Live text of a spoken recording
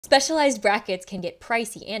Specialized brackets can get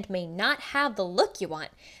pricey and may not have the look you want,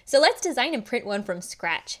 so let's design and print one from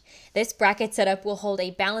scratch. This bracket setup will hold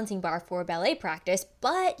a balancing bar for ballet practice,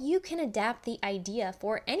 but you can adapt the idea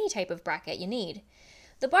for any type of bracket you need.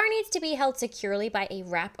 The bar needs to be held securely by a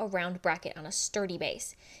wrap-around bracket on a sturdy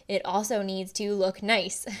base. It also needs to look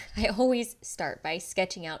nice. I always start by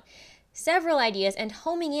sketching out several ideas and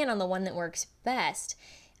homing in on the one that works best.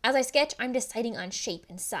 As I sketch, I'm deciding on shape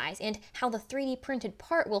and size and how the 3D printed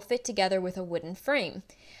part will fit together with a wooden frame.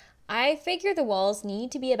 I figure the walls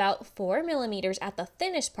need to be about 4 millimeters at the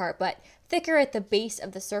thinnest part, but thicker at the base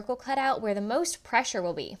of the circle cutout where the most pressure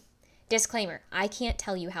will be. Disclaimer, I can't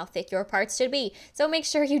tell you how thick your parts should be, so make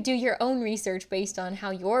sure you do your own research based on how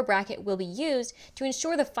your bracket will be used to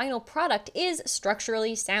ensure the final product is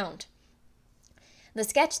structurally sound. The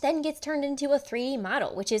sketch then gets turned into a 3D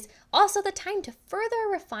model, which is also the time to further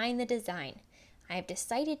refine the design. I have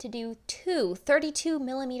decided to do two 32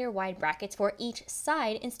 millimeter wide brackets for each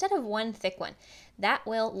side instead of one thick one. That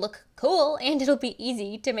will look cool, and it'll be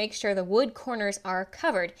easy to make sure the wood corners are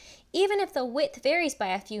covered, even if the width varies by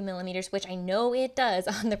a few millimeters, which I know it does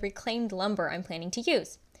on the reclaimed lumber I'm planning to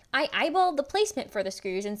use. I eyeballed the placement for the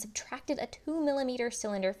screws and subtracted a 2 millimeter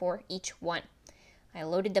cylinder for each one. I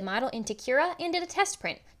loaded the model into Cura and did a test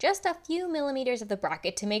print, just a few millimeters of the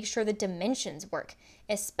bracket to make sure the dimensions work,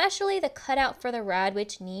 especially the cutout for the rod,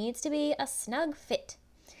 which needs to be a snug fit.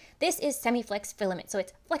 This is semi-flex filament, so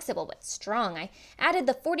it's flexible but strong. I added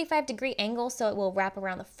the 45-degree angle so it will wrap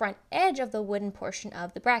around the front edge of the wooden portion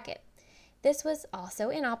of the bracket. This was also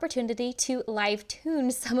an opportunity to live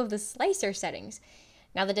tune some of the slicer settings.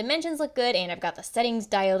 Now the dimensions look good and I've got the settings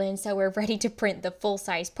dialed in, so we're ready to print the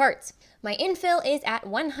full-size parts. My infill is at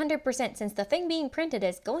 100% since the thing being printed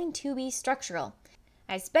is going to be structural.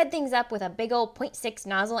 I sped things up with a big old 0.6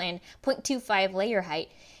 nozzle and 0.25 layer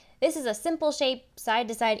height. This is a simple shape, side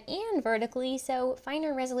to side and vertically, so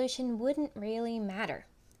finer resolution wouldn't really matter.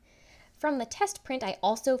 From the test print, I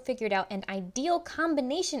also figured out an ideal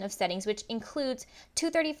combination of settings, which includes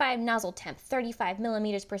 235 nozzle temp, 35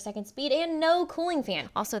 millimeters per second speed, and no cooling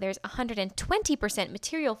fan. Also, there's 120%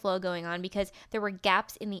 material flow going on because there were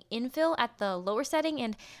gaps in the infill at the lower setting,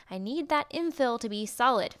 and I need that infill to be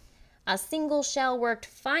solid. A single shell worked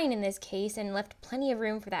fine in this case and left plenty of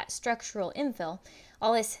room for that structural infill.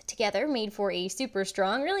 All this together made for a super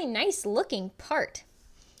strong, really nice looking part.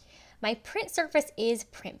 My print surface is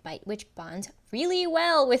print bite, which bonds really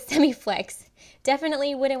well with semi-flex.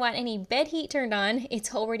 Definitely wouldn't want any bed heat turned on.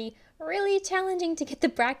 It's already really challenging to get the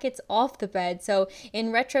brackets off the bed, so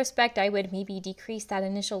in retrospect I would maybe decrease that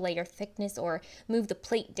initial layer thickness or move the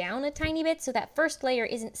plate down a tiny bit so that first layer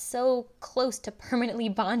isn't so close to permanently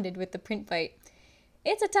bonded with the print bite.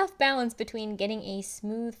 It's a tough balance between getting a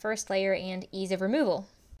smooth first layer and ease of removal.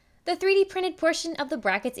 The 3D printed portion of the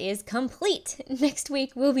brackets is complete. Next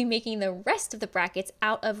week, we'll be making the rest of the brackets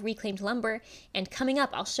out of reclaimed lumber, and coming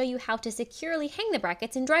up, I'll show you how to securely hang the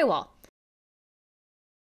brackets in drywall.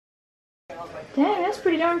 Dang, that's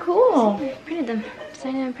pretty darn cool. I printed them.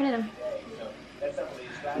 Designed them and printed them.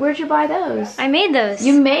 Where'd you buy those? I made those.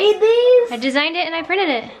 You made these? I designed it and I printed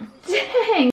it. Dang.